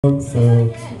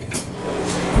So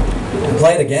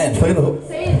play it again. Play the whole.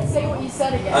 Say what you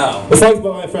said again. Oh. The song's by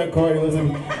my friend Corey, who lives in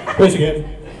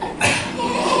Michigan.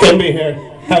 Couldn't be here,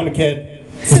 having a kid.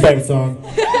 It's his favorite song.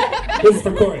 This is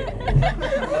for Corey.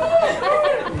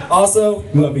 Also,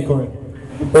 We love you, Corey.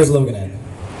 where's Logan at?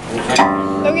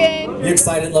 Logan. You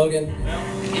excited, Logan?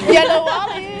 Yellow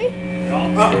Wolley.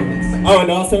 Oh, and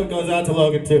also it goes out to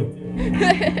Logan too.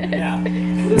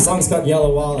 The song's called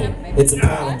Yellow Wolley. It's a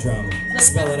palindrome.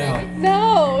 Spell it out.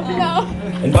 No.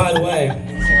 And by the way,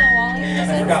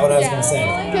 I forgot what I was going to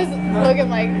say. Because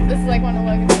Logan, this is one of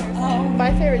Logan's favorites.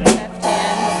 My favorite is F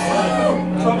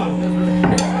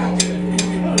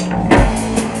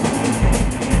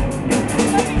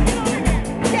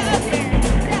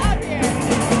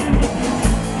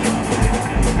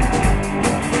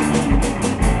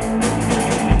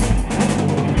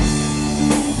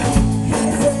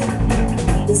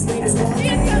His name is Wally.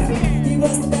 He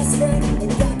was the best friend a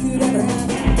guy could ever have.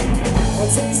 On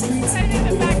city streets,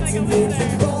 we went to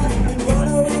the bar and run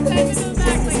around the bases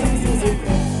just as fast as we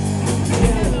could.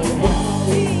 Yellow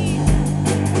Wally,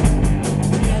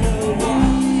 Yellow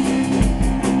Wally.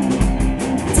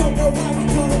 Don't know why we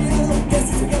call him yellow. Guess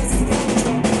it's because he's got a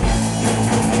drum.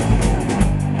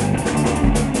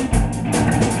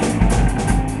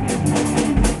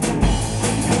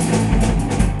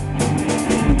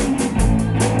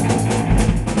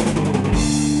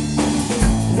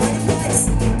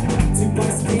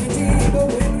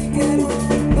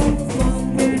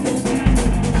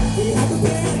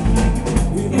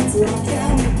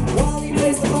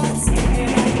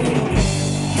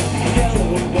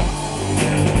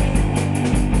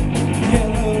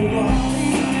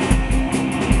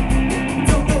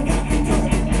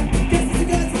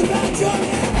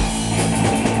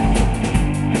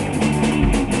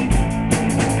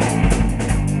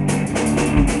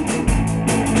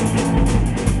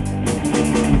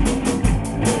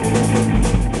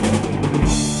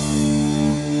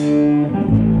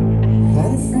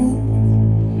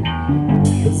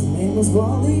 His name was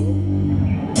Wally.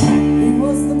 He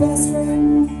was the best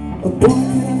friend a boy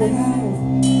could ever have.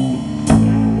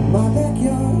 In my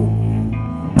backyard,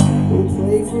 we'll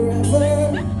play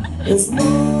forever as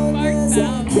long as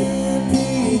I can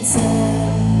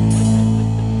pretend.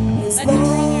 As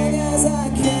long as I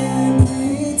can.